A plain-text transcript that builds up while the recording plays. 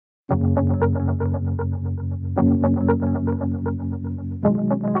Hi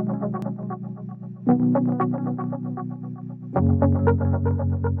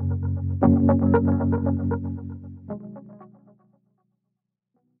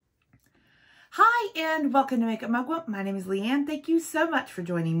and welcome to Makeup Mugwump. My name is Leanne. Thank you so much for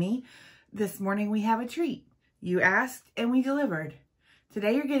joining me. This morning we have a treat. You asked and we delivered.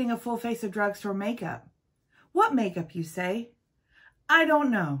 Today you're getting a full face of drugstore makeup. What makeup, you say? I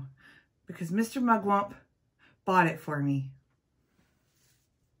don't know, because Mr. Mugwump bought it for me.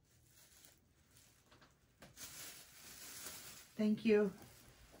 Thank you.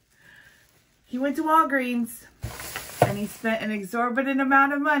 He went to Walgreens and he spent an exorbitant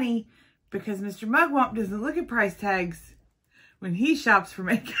amount of money because Mr. Mugwump doesn't look at price tags when he shops for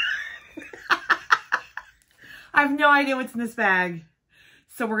makeup. I have no idea what's in this bag.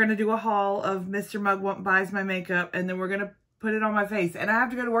 So we're going to do a haul of Mr. Mugwump buys my makeup, and then we're going to put it on my face. And I have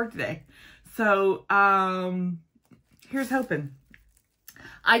to go to work today. So here's hoping.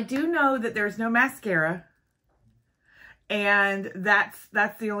 I do know that there's no mascara. And that's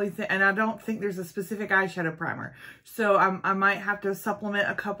the only thing. And I don't think there's a specific eyeshadow primer. So I might have to supplement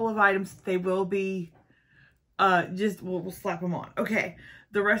a couple of items. They will be, we'll slap them on. Okay.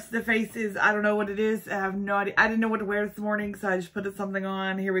 The rest of the face is, I don't know what it is. I have no idea. I didn't know what to wear this morning, so I just put something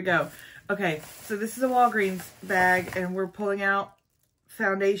on. Here we go. Okay. So this is a Walgreens bag, and we're pulling out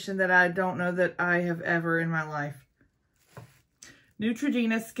foundation that I don't know that I have ever in my life.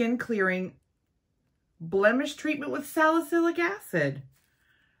 Neutrogena Skin Clearing Blemish Treatment with Salicylic Acid.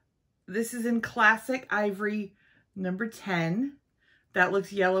 This is in Classic Ivory number 10. That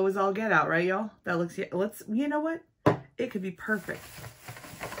looks yellow as all get out, right, y'all? That looks, you know what? It could be perfect.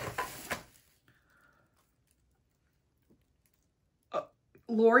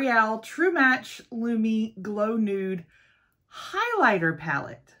 L'Oreal True Match Lumi Glow Nude Highlighter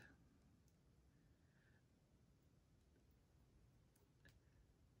Palette.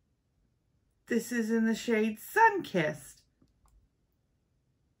 This is in the shade Sunkissed.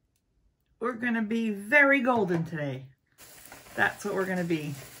 We're going to be very golden today. That's what we're going to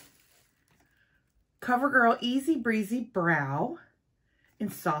be. CoverGirl Easy Breezy Brow in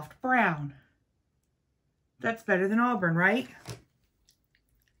Soft Brown. That's better than Auburn, right?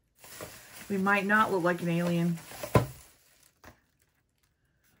 We might not look like an alien.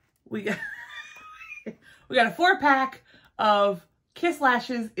 We got a 4-pack of Kiss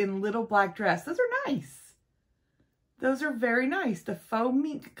Lashes in Little Black Dress. Those are nice. Those are very nice. The Faux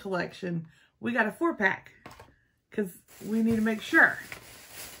Mink collection. We got a 4-pack because we need to make sure.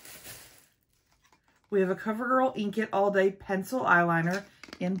 We have a CoverGirl Ink It All Day Pencil Eyeliner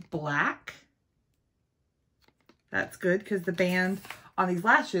in black. That's good because the band on these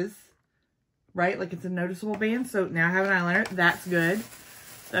lashes, right? Like it's a noticeable band. So now I have an eyeliner. That's good.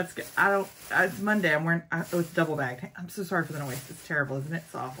 That's good. It's Monday. I'm wearing, oh, it's double bagged. I'm so sorry for the noise. It's terrible, isn't it?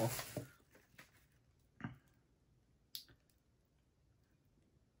 It's awful.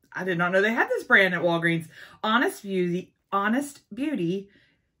 I did not know they had this brand at Walgreens. Honest Beauty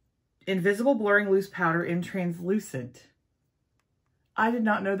Invisible Blurring Loose Powder in Translucent. I did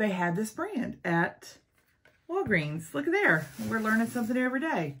not know they had this brand at Walgreens. Look there. We're learning something new every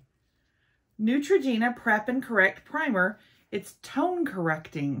day. Neutrogena Prep and Correct Primer. It's tone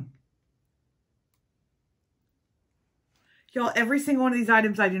correcting. Y'all, every single one of these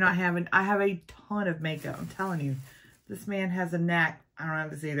items I do not have, and I have a ton of makeup. I'm telling you, this man has a knack. I don't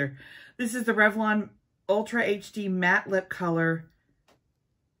have this either. This is the Revlon Ultra HD Matte Lip Color.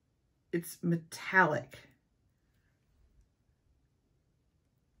 It's metallic.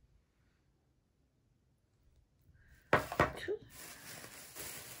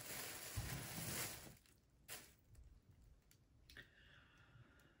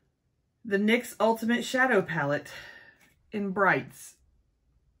 The NYX Ultimate Shadow Palette in Brights.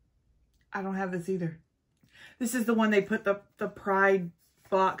 I don't have this either. This is the one they put the Pride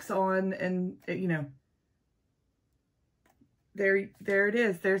box on, and you know, there it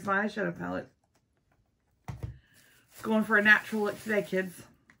is. There's my eyeshadow palette. Going for a natural look today, kids.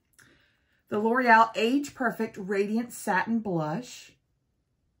 The L'Oreal Age Perfect Radiant Satin Blush.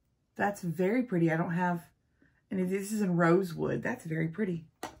 That's very pretty. I don't have any. This is in Rosewood. That's very pretty.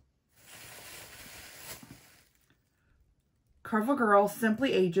 CoverGirl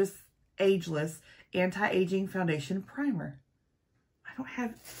Simply Ageless Anti-Aging Foundation Primer. I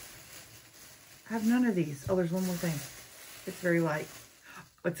have none of these. Oh, there's one more thing. It's very light.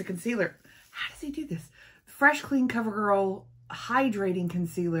 It's a concealer. How does he do this? Fresh Clean CoverGirl Hydrating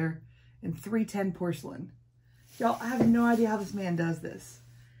Concealer in 310 Porcelain. Y'all, I have no idea how this man does this.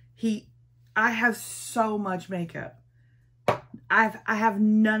 I have so much makeup. I have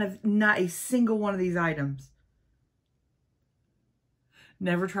not a single one of these items.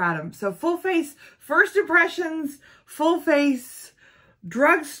 Never tried them. So full face, first impressions, full face,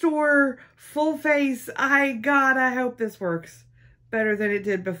 drugstore, full face. God, I hope this works better than it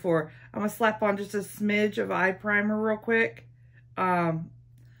did before. I'm going to slap on just a smidge of eye primer real quick.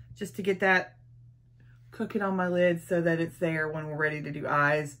 Just to get that cooking on my lid so that it's there when we're ready to do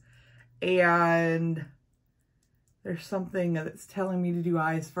eyes. And there's something that's telling me to do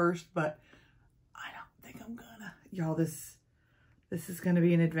eyes first, but I don't think I'm gonna. Y'all, this is gonna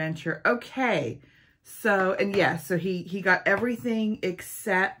be an adventure. Okay, so, and yeah, so he got everything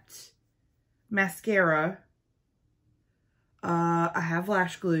except mascara. I have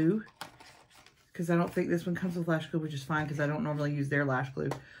lash glue, because I don't think this one comes with lash glue, which is fine, because I don't normally use their lash glue.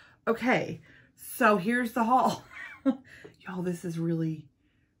 Okay, so here's the haul. Y'all, this is really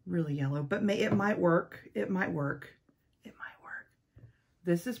yellow, but it might work. It might work. It might work.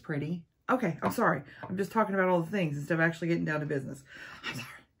 This is pretty. Okay, I'm sorry. I'm just talking about all the things instead of actually getting down to business. I'm sorry.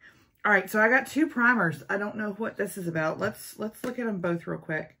 All right, so I got 2 primers. I don't know what this is about. Let's look at them both real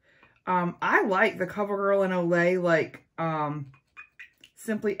quick. I like the CoverGirl and Olay, like,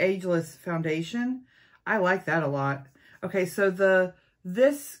 Simply Ageless foundation. I like that a lot. Okay, so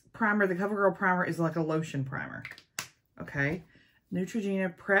this primer, the CoverGirl primer, is like a lotion primer. Okay.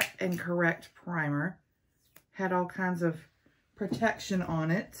 Neutrogena Prep and Correct primer. Had all kinds of protection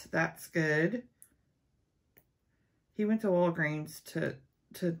on it. That's good. He went to Walgreens to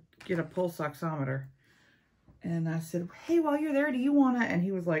get a pulse oximeter. And I said, hey, while you're there, do you want to? And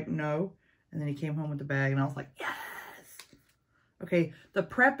he was like, no. And then he came home with the bag and I was like, yes. Okay, the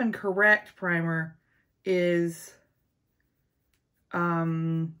Prep and Correct primer is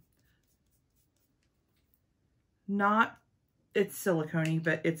not, it's silicone-y,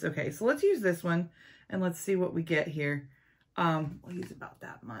 but it's okay. So let's use this one and let's see what we get here. We'll use about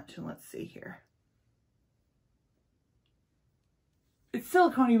that much and let's see here. It's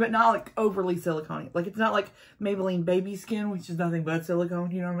silicone-y, but not like overly silicone-y. Like it's not like Maybelline Baby Skin, which is nothing but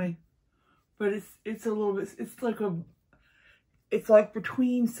silicone, you know what I mean? But it's a little bit, it's like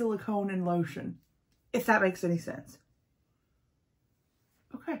between silicone and lotion, if that makes any sense.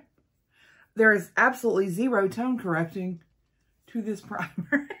 Okay. There is absolutely zero tone correcting to this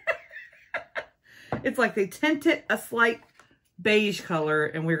primer. It's like they tint it a slight beige color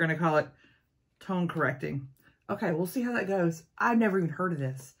and we're going to call it tone correcting. Okay, we'll see how that goes. I've never even heard of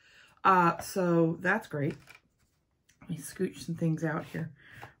this. So that's great. Let me scooch some things out here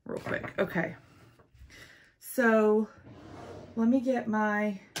real quick. Okay. So let me get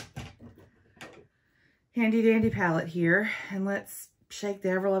my handy dandy palette here and let's shake the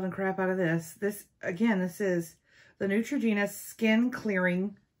ever-loving crap out of this. This is the Neutrogena Skin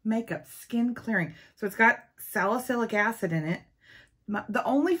Clearing Makeup. Skin Clearing. So it's got salicylic acid in it. The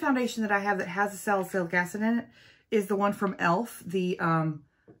only foundation that I have that has a salicylic acid in it is the one from e.l.f. The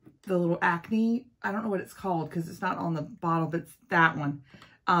little acne. I don't know what it's called because it's not on the bottle, but it's that one.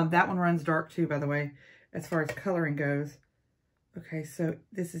 That one runs dark too, by the way, as far as coloring goes. Okay, so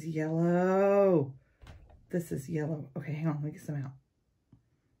this is yellow. This is yellow. Okay, hang on. Let me get some out.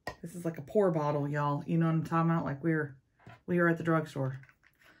 This is like a pour bottle, y'all. You know what I'm talking about? Like we were at the drugstore.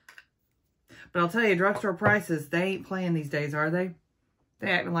 But I'll tell you, drugstore prices, they ain't playing these days, are they? They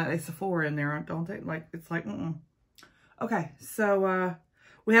acting like they Sephora in there, don't they? Like, it's like, Okay, so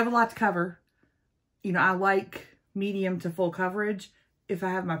we have a lot to cover. You know, I like medium to full coverage if I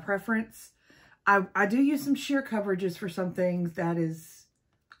have my preference. I do use some sheer coverages for some things. That is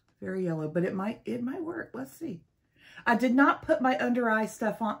very yellow, but it might work. Let's see. I did not put my under eye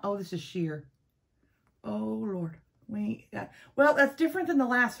stuff on. Oh, this is sheer. Oh, Lord. Well, that's different than the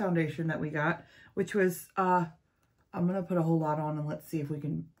last foundation that we got, which was, I'm going to put a whole lot on and let's see if we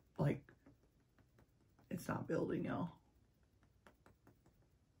can, like, it's not building, y'all.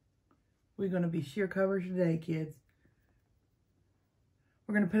 We're going to be sheer coverage today, kids.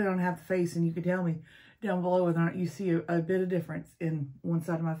 We're going to put it on half the face and you can tell me down below whether or not you see a bit of difference in one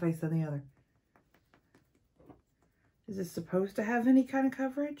side of my face than the other. Is this supposed to have any kind of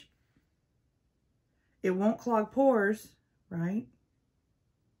coverage? It won't clog pores, right?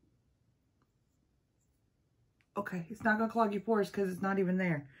 Okay, it's not going to clog your pores because it's not even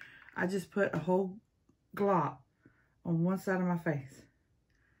there. I just put a whole glop on one side of my face.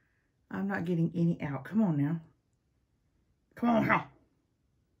 I'm not getting any out. Come on now. Come on now.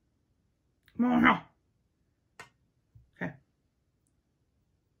 Come on now. Okay.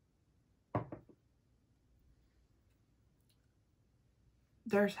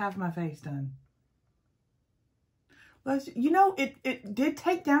 There's half my face done. You know, it did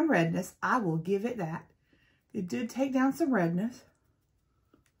take down redness. I will give it that. It did take down some redness.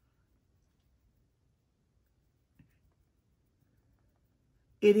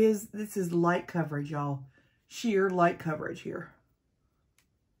 This is light coverage, y'all. Sheer light coverage here.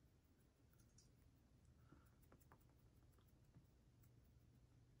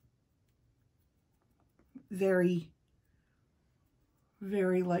 Very,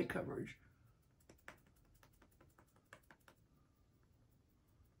 very light coverage.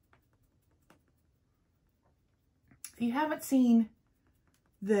 If you haven't seen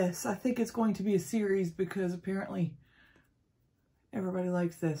this, I think it's going to be a series because apparently everybody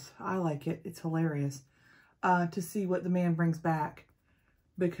likes this. I like it. It's hilarious to see what the man brings back.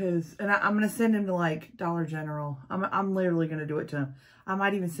 Because, and I'm going to send him to like Dollar General. I'm literally going to do it to him. I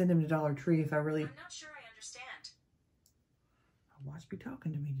might even send him to Dollar Tree if I really... I'm not sure I understand. Watch me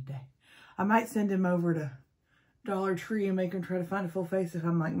talking to me today. I might send him over to Dollar Tree and make him try to find a full face if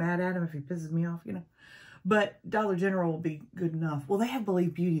I'm like mad at him, if he pisses me off, you know. But Dollar General will be good enough. Well, they have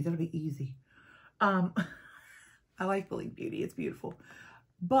Believe Beauty. That'll be easy. I like Believe Beauty. It's beautiful.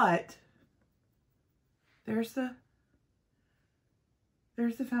 But there's the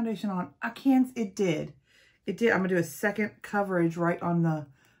foundation on. It did. I'm going to do a second coverage right on the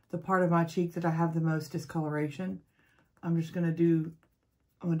part of my cheek that I have the most discoloration. I'm going to do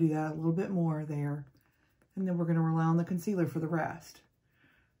that a little bit more there. And then we're going to rely on the concealer for the rest.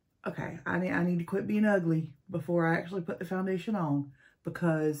 Okay, I need to quit being ugly before I actually put the foundation on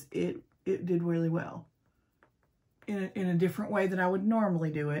because it did really well in a different way than I would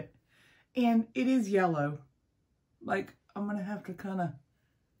normally do it. And it is yellow. Like, I'm going to have to kind of,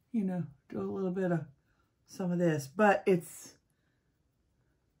 you know, do a little bit of some of this. But if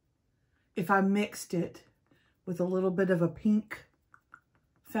I mixed it with a little bit of a pink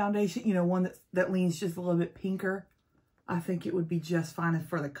foundation, you know, one that leans just a little bit pinker, I think it would be just fine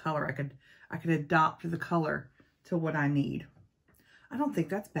for the color. I could adopt the color to what I need. I don't think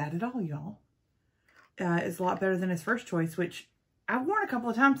that's bad at all, y'all. It's a lot better than his first choice, which I've worn a couple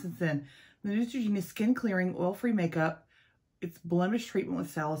of times since then. The Neutrogena Skin Clearing Oil-Free Makeup. It's blemish treatment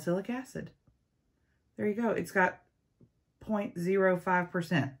with salicylic acid. There you go. It's got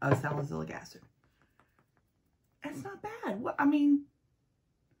 0.05% of salicylic acid. That's not bad. What, I mean,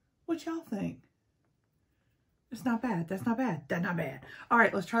 what y'all think? It's not bad. That's not bad. That's not bad. All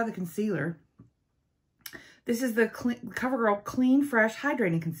right, let's try the concealer. This is the CoverGirl Clean Fresh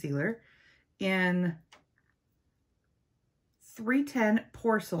Hydrating Concealer in 310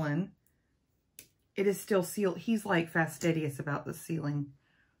 Porcelain. It is still sealed. He's like fastidious about the sealing,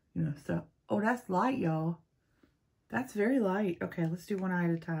 you know, so. Oh, that's light, y'all. That's very light. Okay, let's do one eye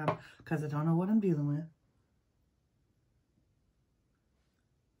at a time because I don't know what I'm dealing with.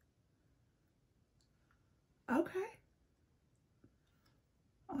 Okay.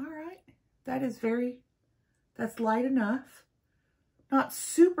 All right. That's light enough. Not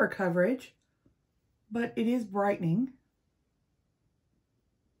super coverage, but it is brightening.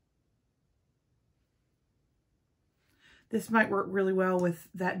 This might work really well with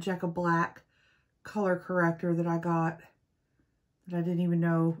that Jecca Black color corrector that I got. That I didn't even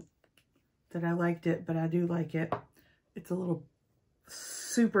know that I liked it, but I do like it. It's a little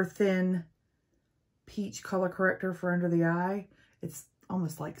super thin peach color corrector for under the eye. It's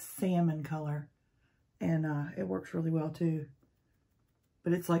almost like salmon color. And it works really well too.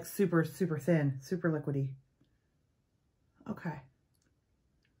 But it's like super, super thin, super liquidy. Okay.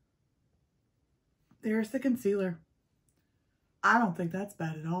 There's the concealer. I don't think that's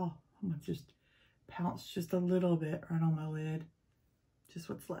bad at all. I'm going to just pounce just a little bit right on my lid. Just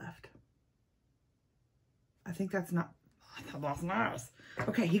what's left. I think that's not... I thought that's nice.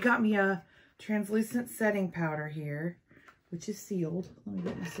 Okay, he got me a translucent setting powder here, which is sealed. Let me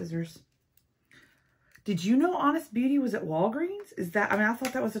get my scissors. Did you know Honest Beauty was at Walgreens? Is that... I mean, I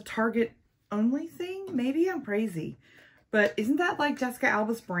thought that was a Target only thing. Maybe I'm crazy. But isn't that like Jessica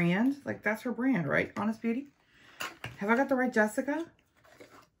Alba's brand? Like, that's her brand, right? Honest Beauty? Have I got the right Jessica?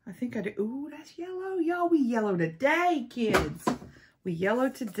 I think I do. Ooh, that's yellow. Y'all, we yellow today, kids. We yellow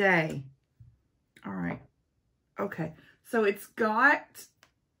today. All right. Okay. So it's got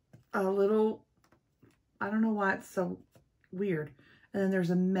a little, I don't know why it's so weird. And then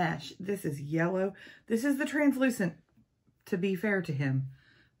there's a mesh. This is yellow. This is the translucent, to be fair to him.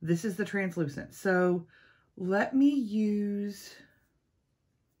 This is the translucent. So let me use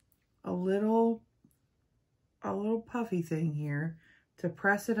a little puffy thing here to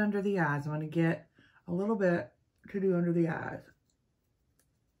press it under the eyes. I'm going to get a little bit to do under the eyes.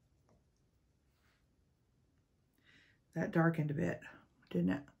 That darkened a bit,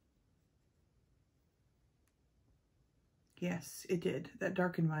 didn't it? Yes, it did. That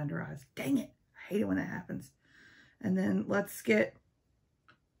darkened my under eyes. Dang it. I hate it when that happens. And then let's get,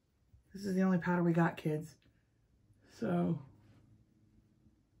 this is the only powder we got, kids. So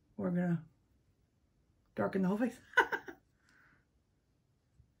we're gonna darken the whole face.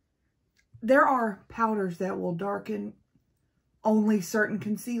 There are powders that will darken only certain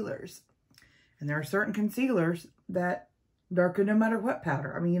concealers. And there are certain concealers that darken no matter what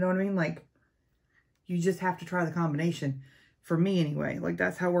powder. I mean, you know what I mean? Like, you just have to try the combination. For me anyway. Like,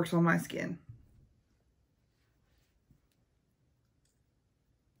 that's how it works on my skin.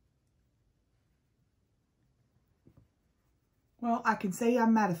 Well, I can say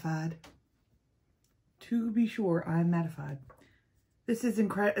I'm mattified. To be sure, I'm mattified. This is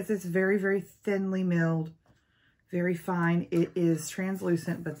incredible. It's very, very thinly milled. Very fine. It is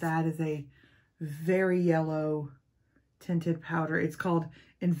translucent, but that is a very yellow tinted powder. It's called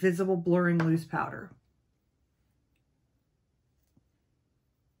Invisible Blurring Loose Powder.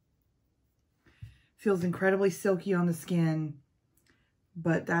 Feels incredibly silky on the skin,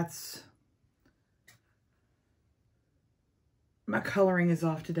 but that's... My coloring is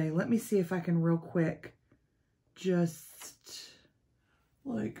off today. Let me see if I can real quick just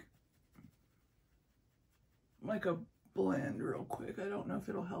like a blend real quick. I don't know if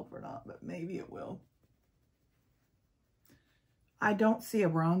it'll help or not, but maybe it will. I don't see a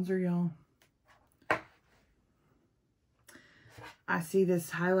bronzer, y'all. I see this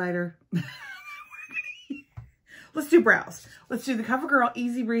highlighter. Let's do brows. Let's do the CoverGirl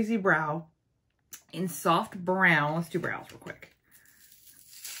Easy Breezy Brow in soft brown. Let's do brows real quick.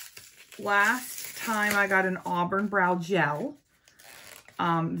 Last time I got an Auburn Brow Gel.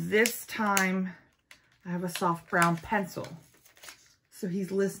 This time I have a soft brown pencil. So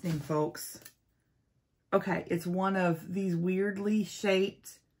he's listening, folks. Okay, it's one of these weirdly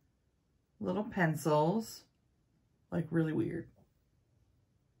shaped little pencils. Like really weird.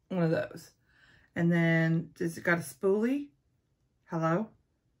 One of those. And then, does it got a spoolie? Hello?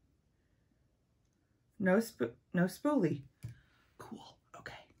 No spoolie. Cool.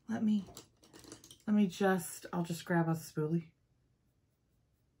 Okay. Let me just, I'll just grab a spoolie.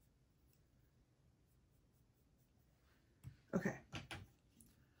 Okay.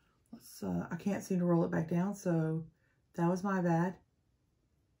 Let's, I can't seem to roll it back down, so that was my bad.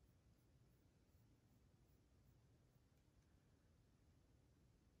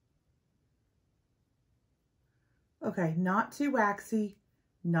 Okay, not too waxy,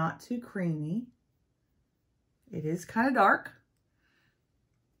 not too creamy. It is kind of dark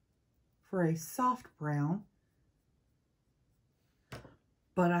for a soft brown,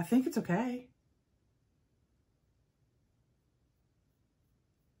 but I think it's okay.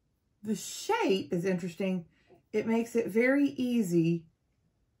 The shape is interesting. It makes it very easy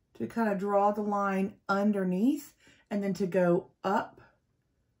to kind of draw the line underneath and then to go up.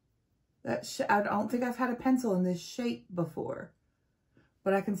 I don't think I've had a pencil in this shape before,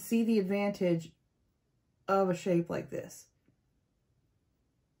 but I can see the advantage of a shape like this.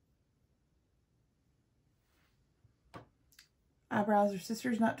 Eyebrows are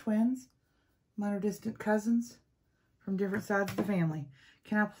sisters, not twins. Mine are distant cousins from different sides of the family.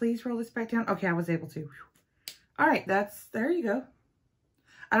 Can I please roll this back down? Okay, I was able to. All right, there you go.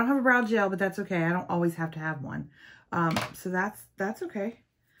 I don't have a brow gel, but that's okay. I don't always have to have one. So that's okay.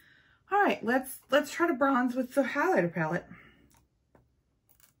 All right, let's try to bronze with the highlighter palette.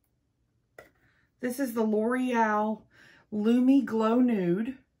 This is the L'Oreal Lumi Glow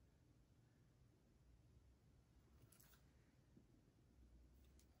Nude.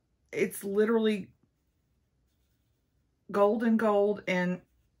 It's literally gold and gold and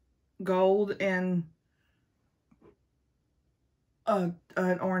gold and an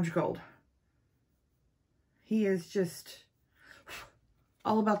orange gold. He is just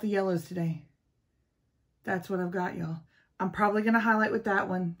all about the yellows today. That's what I've got, y'all. I'm probably going to highlight with that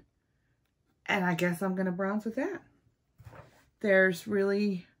one. And I guess I'm going to bronze with that. There's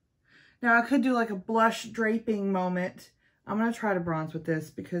really... Now, I could do like a blush draping moment. I'm going to try to bronze with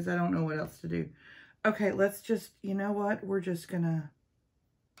this because I don't know what else to do. Okay, let's just... You know what? We're just going to...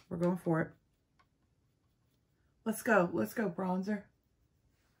 We're going for it. Let's go. Let's go, bronzer.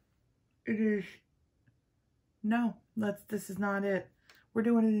 It is... No, this is not it. We're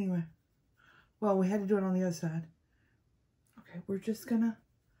doing it anyway. Well, we had to do it on the other side. Okay, we're just gonna...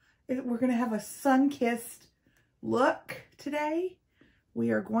 We're gonna have a sun-kissed look today.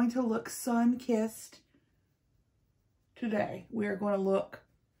 We are going to look sun-kissed today. We are going to look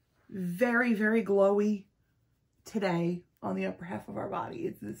very, very glowy today on the upper half of our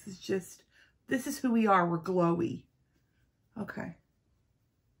body. This is who we are. We're glowy. Okay.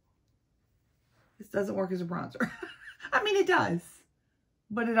 This doesn't work as a bronzer. I mean, it does,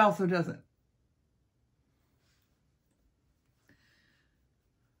 but it also doesn't.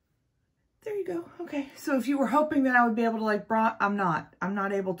 you go. Okay, so if you were hoping that I would be able to like I'm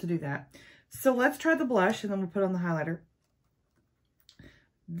not able to do that. So let's try the blush and then we'll put on the highlighter.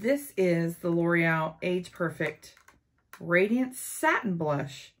 This is the L'Oreal Age Perfect Radiant Satin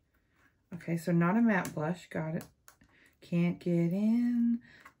Blush. Okay, so not a matte blush, got it. Can't get in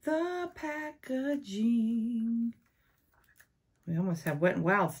the packaging. We almost have Wet n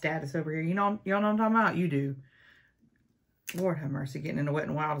Wild status over here. You know, y'all know what I'm talking about? You do. Lord have mercy, getting into Wet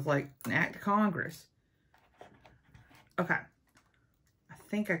n Wild is like an act of Congress. Okay. I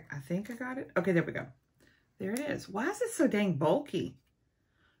think I got it. Okay, there we go. There it is. Why is it so dang bulky?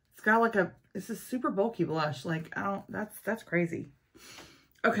 It's got like it's a super bulky blush. Like, that's crazy.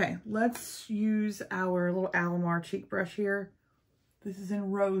 Okay, let's use our little Alamar cheek brush here. This is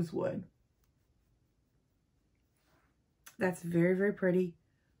in Rosewood. That's very, very pretty.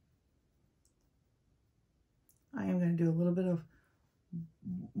 I am going to do a little bit of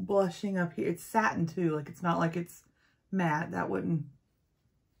blushing up here. It's satin too. Like, it's not like it's matte. That wouldn't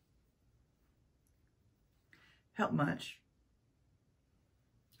help much.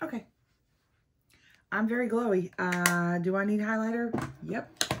 Okay. I'm very glowy. Do I need highlighter?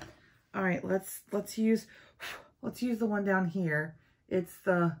 Yep. All right, let's use the one down here. It's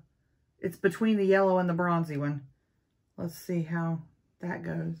between the yellow and the bronzy one. Let's see how that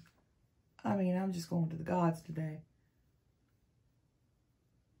goes. I mean, I'm just going to the gods today.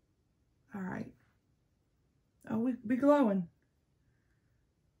 All right. Oh, we glowing.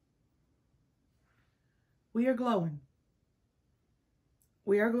 We are glowing.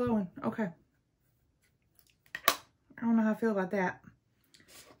 We are glowing. Okay. I don't know how I feel about that.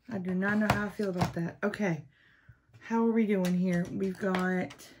 I do not know how I feel about that. Okay. How are we doing here? We've got,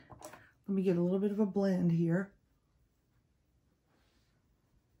 let me get a little bit of a blend here.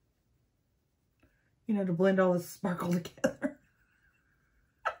 You know, to blend all this sparkle together.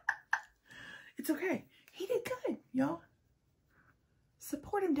 It's okay. He did good, y'all.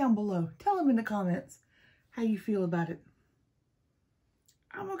 Support him down below. Tell him in the comments how you feel about it.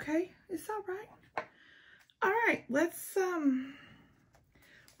 I'm okay. It's all right. All right, let's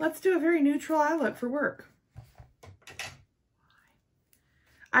do a very neutral eye look for work.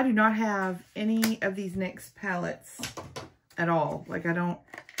 I do not have any of these NYX palettes at all. Like, I don't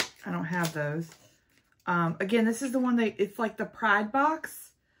have those. Again, this is the one it's like the Pride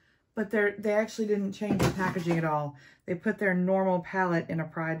box, but they actually didn't change the packaging at all. They put their normal palette in a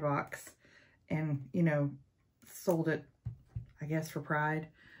Pride box and, you know, sold it, I guess, for Pride.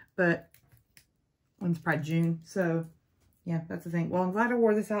 But when's Pride? June. So yeah, that's the thing. Well, I'm glad I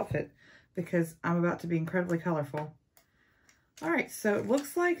wore this outfit because I'm about to be incredibly colorful. All right, so it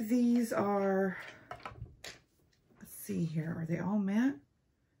looks like these are, let's see here. Are they all matte?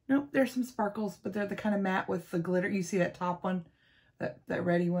 Nope, there's some sparkles, but they're the kind of matte with the glitter. You see that top one, that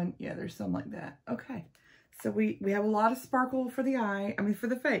ready one? Yeah, there's some like that. Okay, so we have a lot of sparkle for the eye, I mean for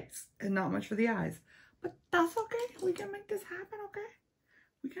the face, and not much for the eyes. But that's okay. We can make this happen, okay?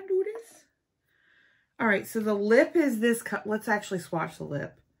 We can do this. All right, so the lip is this cut. Let's actually swatch the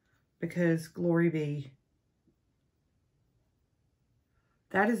lip because glory be.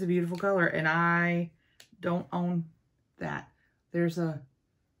 That is a beautiful color, and I don't own that. There's a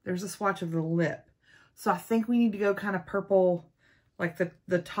swatch of the lip. So I think we need to go kind of purple, like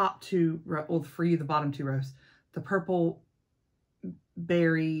the top two, well, for you, the bottom two rows. The purple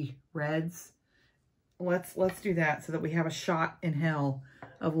berry reds. Let's do that so that we have a shot in hell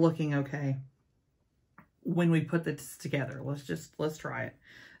of looking okay when we put this together. Let's try it.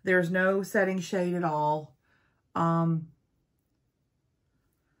 There's no setting shade at all.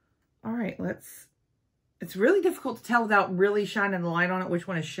 All right, it's really difficult to tell without really shining the light on it which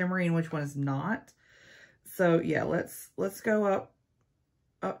one is shimmery and which one is not. So yeah, let's go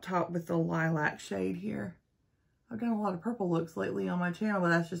up top with the lilac shade here. I've done a lot of purple looks lately on my channel, but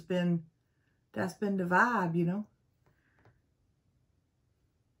that's been the vibe, you know.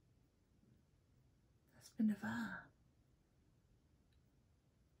 That's been the vibe.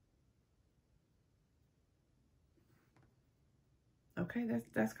 Okay,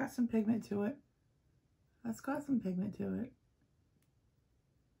 that's got some pigment to it. That's got some pigment to it.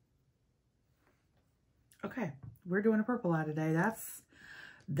 Okay, we're doing a purple eye today.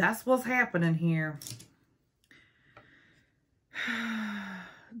 That's what's happening here.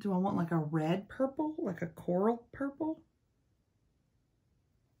 Do I want like a red purple? Like a coral purple?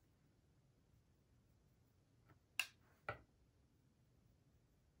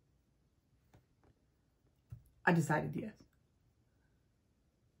 I decided yes.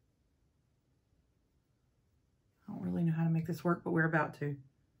 I don't really know how to make this work, but we're about to.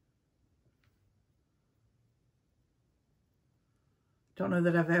 Don't know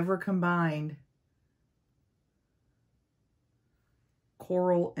that I've ever combined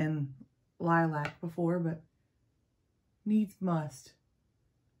coral and lilac before, but needs must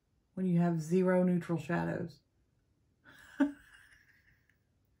when you have 0 neutral shadows.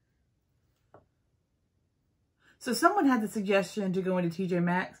 So someone had the suggestion to go into TJ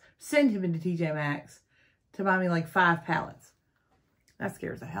Maxx, send him into TJ Maxx to buy me like 5 palettes. That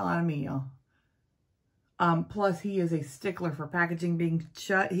scares the hell out of me, y'all. Plus, he is a stickler for packaging being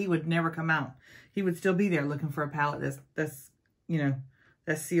shut. He would never come out. He would still be there looking for a palette that's you know,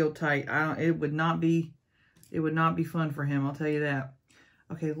 that's sealed tight. It would not be fun for him, I'll tell you that.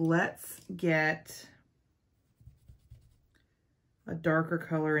 Okay, let's get a darker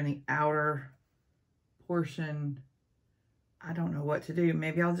color in the outer portion. I don't know what to do.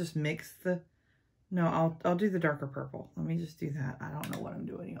 Maybe I'll just mix the... No, I'll do the darker purple. Let me just do that. I don't know what I'm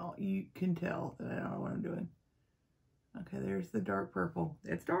doing, y'all. You can tell that I don't know what I'm doing. Okay, there's the dark purple.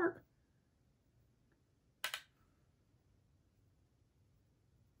 It's dark.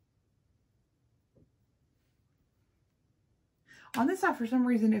 On this side, for some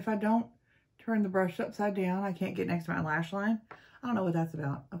reason, if I don't turn the brush upside down, I can't get next to my lash line. I don't know what that's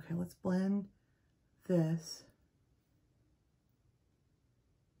about. Okay, let's blend this.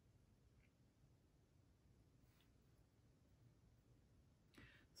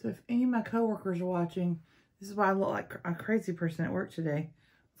 So if any of my coworkers are watching, this is why I look like a crazy person at work today.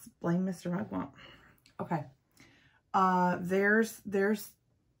 Let's blame Mr. Mugwump. Okay. There's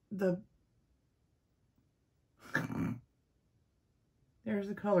the there's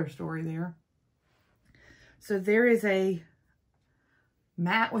the color story there. So there is a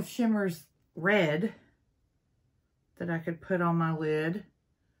matte with shimmers red that I could put on my lid.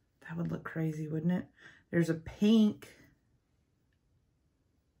 That would look crazy, wouldn't it? There's a pink.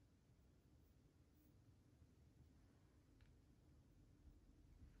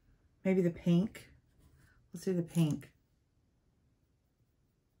 Maybe the pink. Let's do the pink.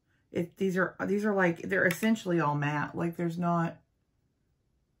 These are like, they're essentially all matte. Like there's no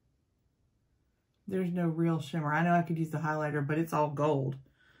real shimmer. I know I could use the highlighter, but it's all gold,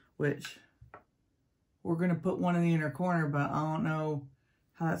 which we're going to put one in the inner corner, but I don't know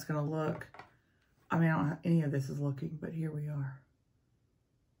how that's going to look. I mean, I don't know how any of this is looking, but here we are.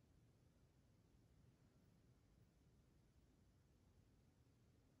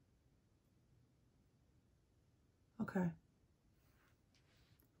 Okay.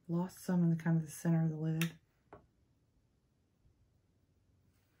 Lost some in the kind of the center of the lid.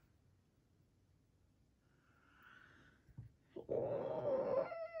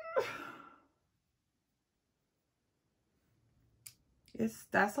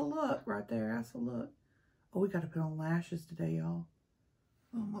 That's a look right there. That's a look. Oh, we got to put on lashes today, y'all.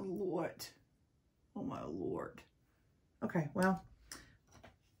 Oh my Lord. Oh my Lord. Okay, well.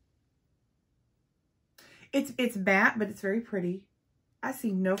 It's matte, but it's very pretty. I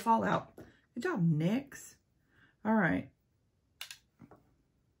see no fallout. Good job, NYX. All right.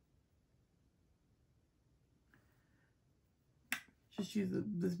 Just use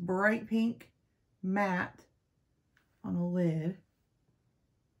this bright pink matte on the lid.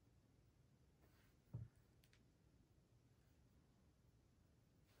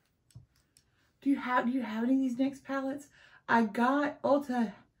 Do you have any of these NYX palettes? I got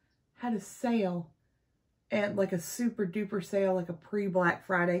Ulta had a sale. And like a super duper sale, like a pre-Black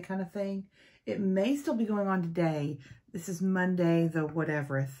Friday kind of thing. It may still be going on today. This is Monday, the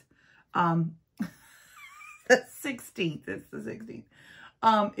whatevereth. The 16th. It's the 16th.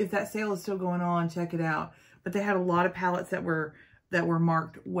 If that sale is still going on, check it out. But they had a lot of palettes that were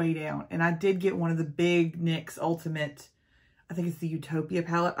marked way down. And I did get one of the big NYX Ultimate, I think it's the Utopia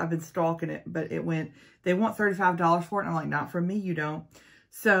palette. I've been stalking it, but they want $35 for it. And I'm like, not for me, you don't.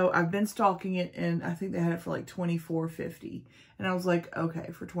 So I've been stalking it, and I think they had it for like $24.50. And I was like, okay,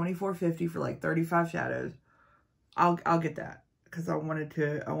 for $24.50 for like 35 shadows, I'll get that because I wanted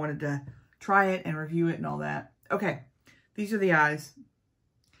to try it and review it and all that. Okay, these are the eyes.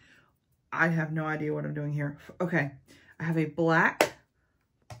 I have no idea what I'm doing here. Okay, I have a black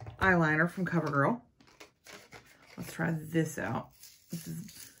eyeliner from CoverGirl. Let's try this out. This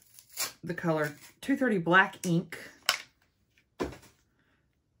is the color 230 Black Ink.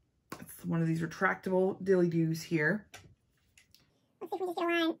 One of these retractable dilly-doos here. Let's see if we just get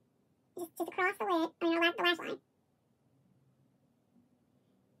a line just across the lid, the lash line.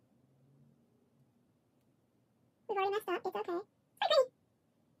 We've already messed up. It's okay. It's pretty.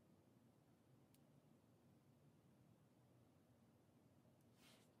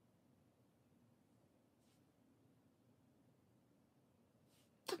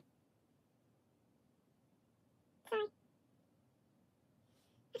 Sorry.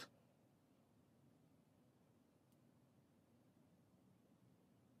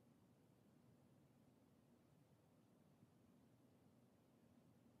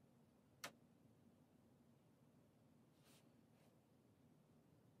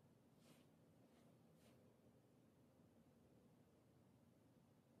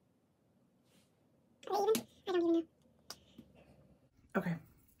 don't even know. Okay.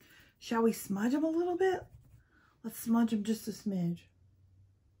 Shall we smudge them a little bit? Let's smudge them just a smidge.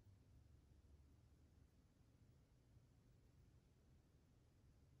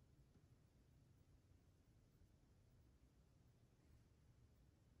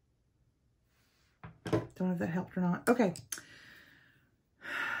 Don't know if that helped or not. Okay.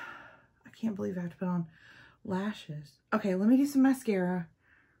 I can't believe I have to put on lashes. Okay, let me do some mascara.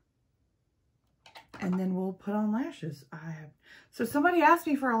 And then we'll put on lashes. So somebody asked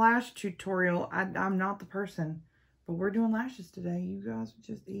me for a lash tutorial. I'm not the person. But we're doing lashes today. You guys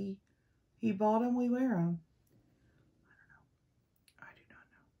just, he bought them, we wear them. I do not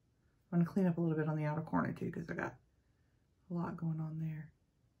know. I'm going to clean up a little bit on the outer corner too, because I got a lot going on there.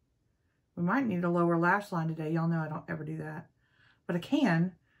 We might need a lower lash line today. Y'all know I don't ever do that. But I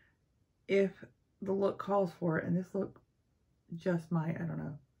can if the look calls for it. And this look just might, I don't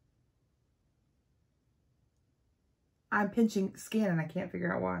know. I'm pinching skin and I can't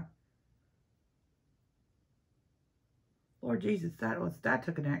figure out why. Lord Jesus, that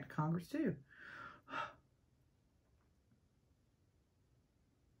took an act of Congress too.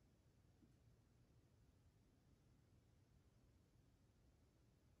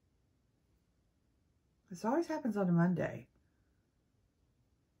 This always happens on a Monday,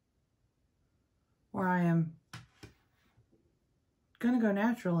 where I am gonna go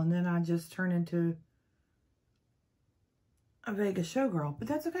natural and then I just turn into a Vegas showgirl, but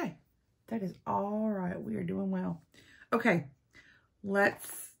that's okay. That is all right. We are doing well. Okay,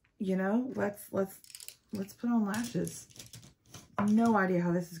 let's put on lashes. No idea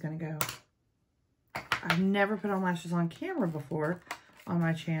how this is gonna go. I've never put on lashes on camera before on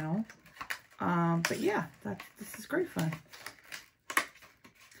my channel. But yeah, this is great fun.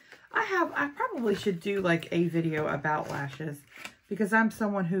 I probably should do like a video about lashes, because I'm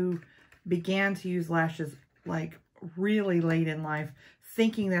someone who began to use lashes like really late in life,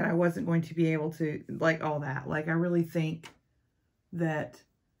 thinking that I wasn't going to be able to, like, all that. Like, I really thought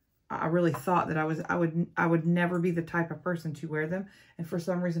that I would never be the type of person to wear them. And for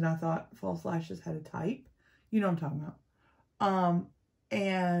some reason I thought false lashes had a type. You know what I'm talking about.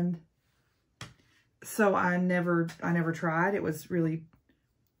 And so I never tried. It was really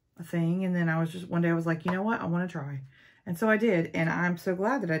a thing. And then one day I was like, you know what? I want to try. And so I did. And I'm so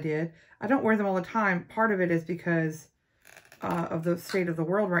glad that I did. I don't wear them all the time. Part of it is because of the state of the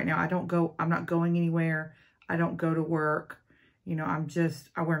world right now. I'm not going anywhere. I don't go to work. You know,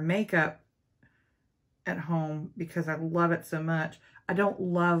 I wear makeup at home because I love it so much. I don't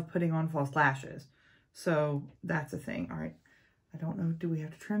love putting on false lashes. So that's a thing. All right. I don't know. Do we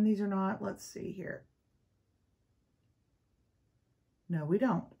have to trim these or not? Let's see here. No, we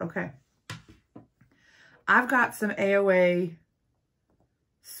don't. Okay. I've got some AOA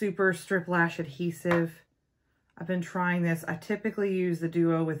Super Strip Lash Adhesive. I've been trying this. I typically use the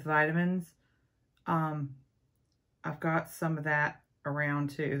Duo with vitamins. I've got some of that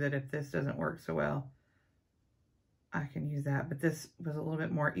around too, that if this doesn't work so well, I can use that. But this was a little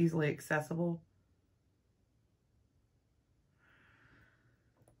bit more easily accessible.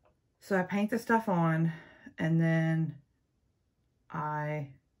 So I paint the stuff on, and then I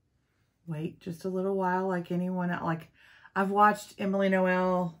wait just a little while, like anyone else. Like, I've watched Emily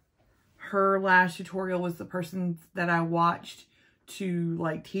Noel. Her lash tutorial was the person that I watched to,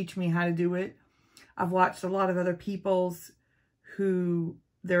 like, teach me how to do it. I've watched a lot of other people's who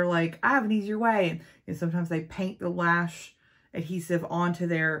they're like, I have an easier way. And sometimes they paint the lash adhesive onto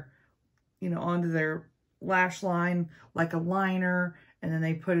their lash line like a liner, and then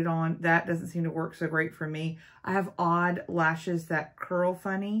they put it on. That doesn't seem to work so great for me. I have odd lashes that curl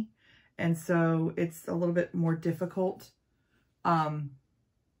funny, and so it's a little bit more difficult for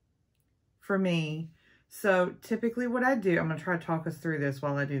me. So typically what I do, I'm going to try to talk us through this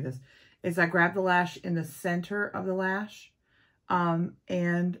while I do this, is I grab the lash in the center of the lash,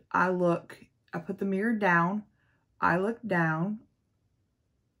 and I put the mirror down, I look down,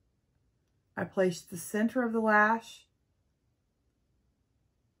 I place the center of the lash,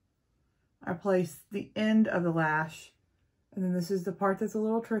 I place the end of the lash, and then this is the part that's a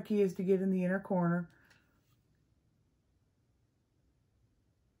little tricky, is to get in the inner corner.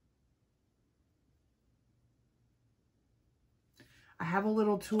 I have a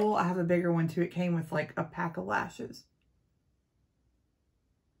little tool. I have a bigger one too. It came with like a pack of lashes.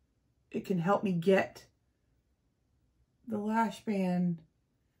 It can help me get the lash band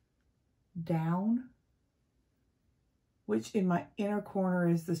down, which in my inner corner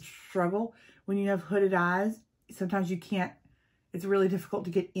is the struggle. When you have hooded eyes, sometimes you can't, it's really difficult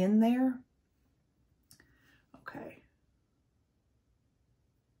to get in there. Okay.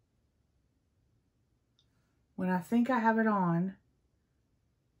 when I think I have it on,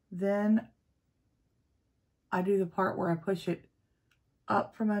 then I do the part where I push it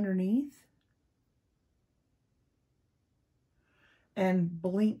up from underneath and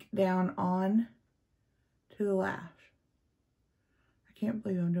blink down on to the lash. I can't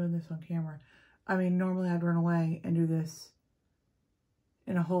believe I'm doing this on camera. I mean, normally I'd run away and do this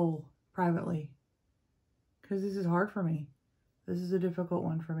in a hole privately because this is hard for me. This is a difficult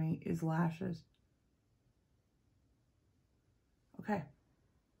one for me, is lashes. Okay.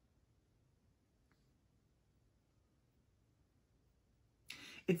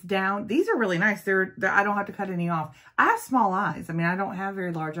 It's down. These are really nice. They're I don't have to cut any off. I have small eyes. I mean, I don't have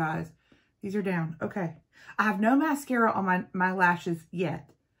very large eyes. These are down. Okay. I have no mascara on my lashes yet.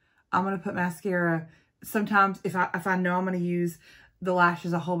 I'm going to put mascara sometimes if I know I'm going to use the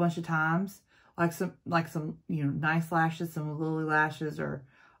lashes a whole bunch of times, like some, you know, nice lashes, some lily lashes or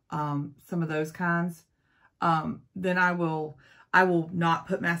some of those kinds. Then I will not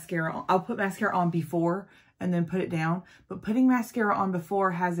put mascara on. I'll put mascara on before and then put it down. But putting mascara on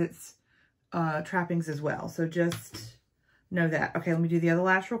before has its trappings as well. So just know that. Okay, let me do the other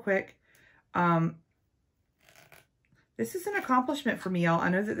lash real quick. This is an accomplishment for me, y'all. I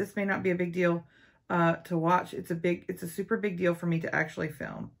know that this may not be a big deal to watch. It's a super big deal for me to actually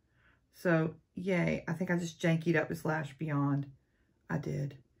film. So, yay. I think I just jankied up this lash beyond. I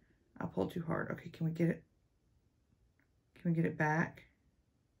did. I pulled too hard. Okay, can we get it? Can we get it back?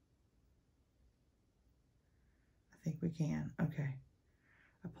 I think we can. Okay.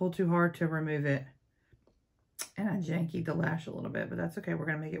 I pulled too hard to remove it. And I jankied the lash a little bit, but that's okay. We're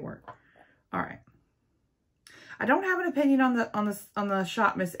going to make it work. All right. I don't have an opinion on the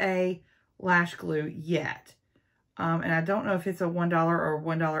Shop Miss A lash glue yet. And I don't know if it's a $1 or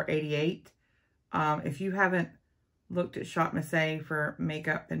 $1.88. If you haven't looked at Shop Miss A for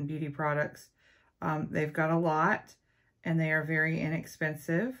makeup and beauty products, they've got a lot and they are very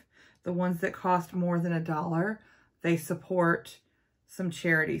inexpensive. The ones that cost more than $1, they support some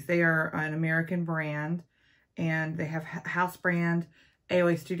charities. They are an American brand and they have house brand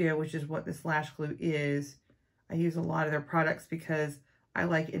AOA Studio, which is what this lash glue is. I use a lot of their products because I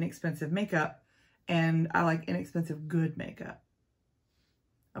like inexpensive makeup and I like inexpensive good makeup.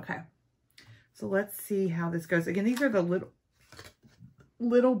 Okay, so let's see how this goes. Again, these are the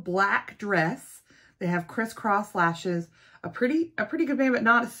little black dress. They have crisscross lashes, a pretty good band, but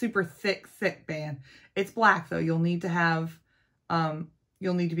not a super thick band. It's black though. You'll need to have,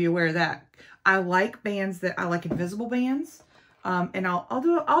 you'll need to be aware of that. I like bands that I like invisible bands. And I'll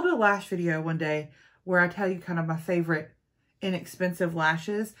do a lash video one day where I tell you kind of my favorite inexpensive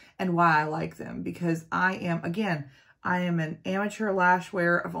lashes and why I like them, because I am an amateur lash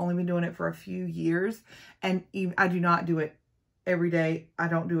wearer. I've only been doing it for a few years and I do not do it every day. I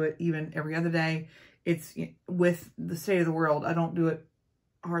don't do it even every other day. It's with the state of the world. I don't do it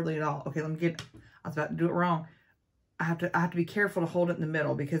hardly at all. Okay, I was about to do it wrong. I have to be careful to hold it in the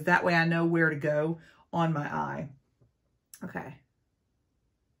middle because that way I know where to go on my eye. Okay.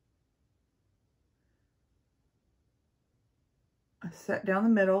 I set down the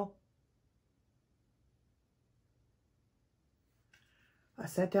middle. I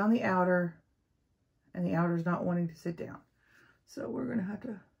set down the outer, and the outer is not wanting to sit down. So we're going to have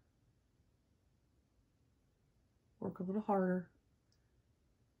to work a little harder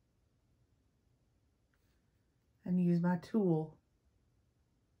and use my tool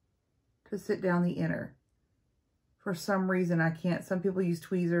to sit down the inner. For some reason, I can't. Some people use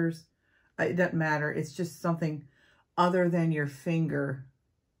tweezers. It doesn't matter. It's just something other than your finger.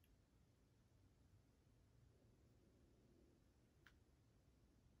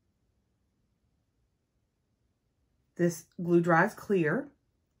 This glue dries clear.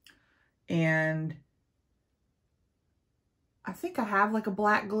 And I think I have like a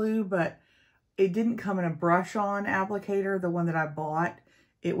black glue, but it didn't come in a brush-on applicator, the one that I bought.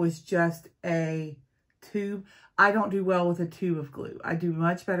 It was just a tube. I don't do well with a tube of glue. I do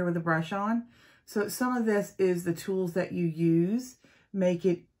much better with a brush-on. So some of this is the tools that you use make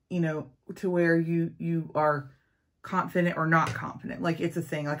it, you know, to where you are confident or not confident. Like it's a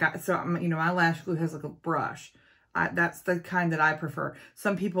thing. Like you know, my lash glue has like a brush. That's the kind that I prefer.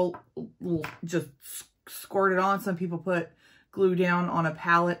 Some people will just squirt it on. Some people put glue down on a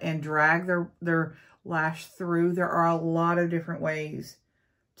palette and drag their lash through. There are a lot of different ways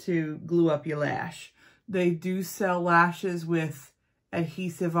to glue up your lash. They do sell lashes with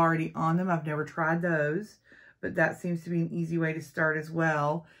adhesive already on them. I've never tried those, but that seems to be an easy way to start as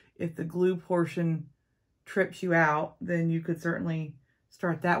well. If the glue portion trips you out, then you could certainly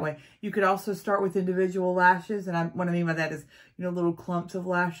start that way. You could also start with individual lashes, and what I mean by that is, you know, little clumps of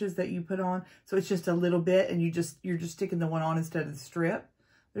lashes that you put on. So it's just a little bit, and you're just sticking the one on instead of the strip.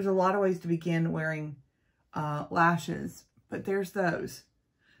 There's a lot of ways to begin wearing lashes, but there's those.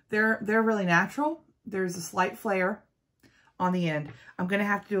 They're really natural. There's a slight flare on the end. I'm going to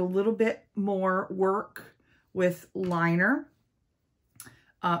have to do a little bit more work with liner.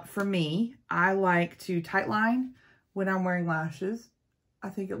 For me, I like to tight line when I'm wearing lashes. I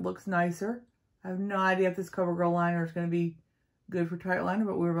think it looks nicer. I have no idea if this CoverGirl liner is going to be good for tight liner,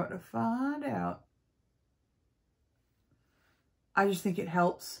 but we're about to find out. I just think it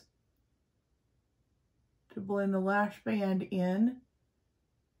helps to blend the lash band in.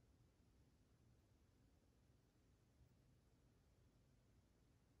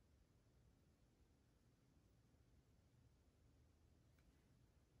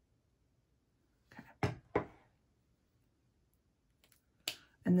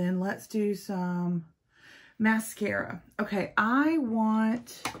 And then let's do some mascara. Okay, I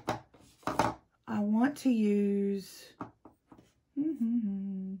want to use,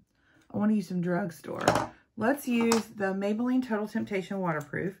 I want to use some drugstore. Let's use the Maybelline Total Temptation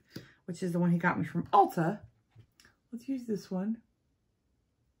Waterproof, which is the one he got me from Ulta. Let's use this one.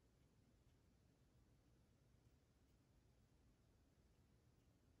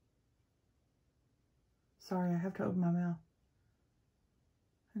 Sorry, I have to open my mouth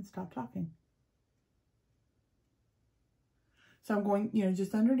and stop talking. So I'm going, you know,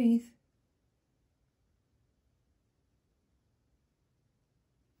 just underneath.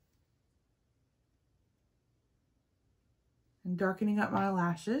 And darkening up my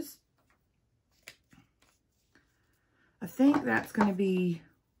lashes. I think that's going to be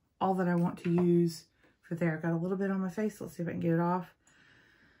all that I want to use for there. I've got a little bit on my face. Let's see if I can get it off.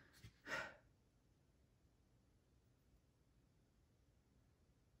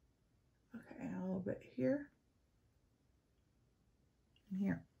 Okay, a little bit here. And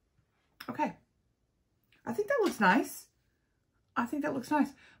here. Okay. I think that looks nice. I think that looks nice.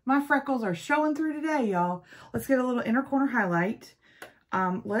 My freckles are showing through today, y'all. Let's get a little inner corner highlight.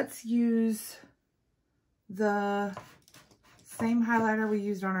 Let's use the same highlighter we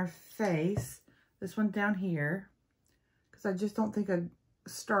used on our face. This one down here. Because I just don't think a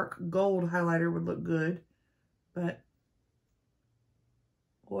stark gold highlighter would look good. But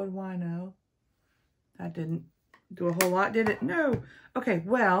what do I know? That didn't do a whole lot, did it? No. Okay,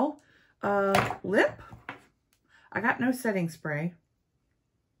 well, lip. I got no setting spray.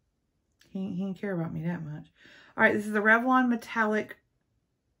 He didn't care about me that much. All right, this is the Revlon Metallic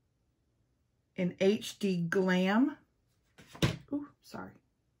in HD Glam. Ooh, sorry.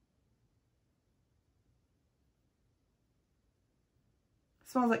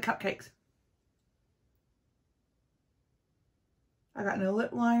 Smells like cupcakes. I got no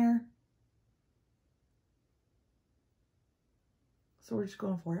lip liner. So we're just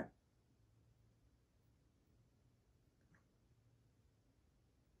going for it.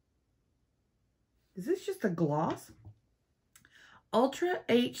 Is this just a gloss? Ultra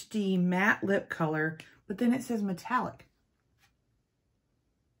HD matte lip color, but then it says metallic.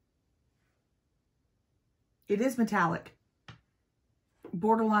 It is metallic.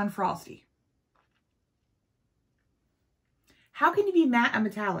 Borderline frosty. How can you be matte and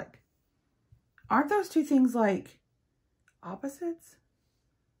metallic? Aren't those two things like opposites?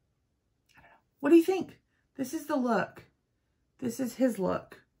 I don't know. What do you think? This is the look. This is his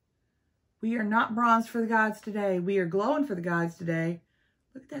look. We are not bronzed for the gods today. We are glowing for the gods today.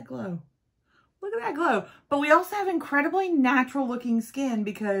 Look at that glow. Look at that glow. But we also have incredibly natural looking skin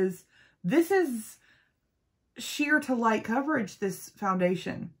because this is sheer to light coverage, this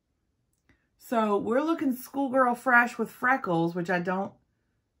foundation. So we're looking schoolgirl fresh with freckles, which I don't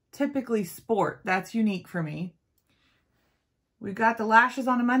typically sport. That's unique for me. We've got the lashes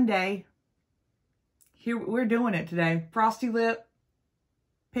on a Monday. Here, we're doing it today. Frosty lip,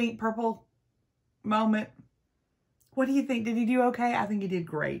 pink, purple moment. What do you think? Did he do okay? I think he did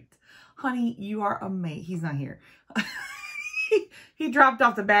great. Honey, you are amazing. He's not here. he dropped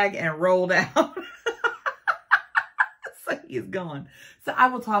off the bag and rolled out. So he's gone. So I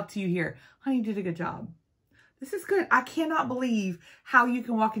will talk to you here. Honey, you did a good job. This is good. I cannot believe how you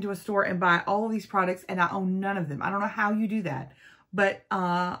can walk into a store and buy all of these products and I own none of them. I don't know how you do that. But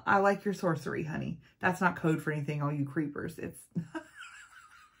I like your sorcery, honey. That's not code for anything, all you creepers. It's...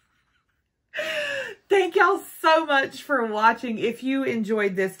 Thank y'all so much for watching. If you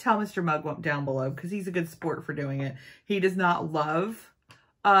enjoyed this, tell Mr. Mugwump down below because he's a good sport for doing it. He does not love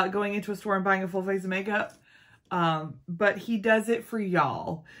going into a store and buying a full face of makeup, but he does it for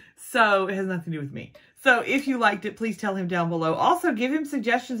y'all. So it has nothing to do with me. So if you liked it, please tell him down below. Also, give him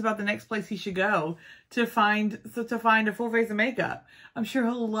suggestions about the next place he should go to find a full face of makeup. I'm sure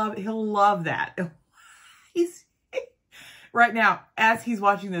he'll love that. He's right now, as he's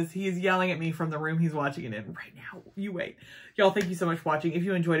watching this, he is yelling at me from the room he's watching it in right now. You wait. Y'all, thank you so much for watching. If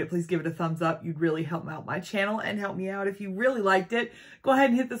you enjoyed it, please give it a thumbs up. You'd really help out my channel and help me out. If you really liked it, go ahead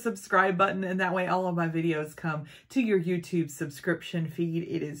and hit the subscribe button, and that way all of my videos come to your YouTube subscription feed.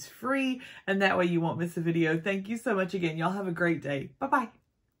 It is free, and that way you won't miss a video. Thank you so much again. Y'all have a great day. Bye-bye.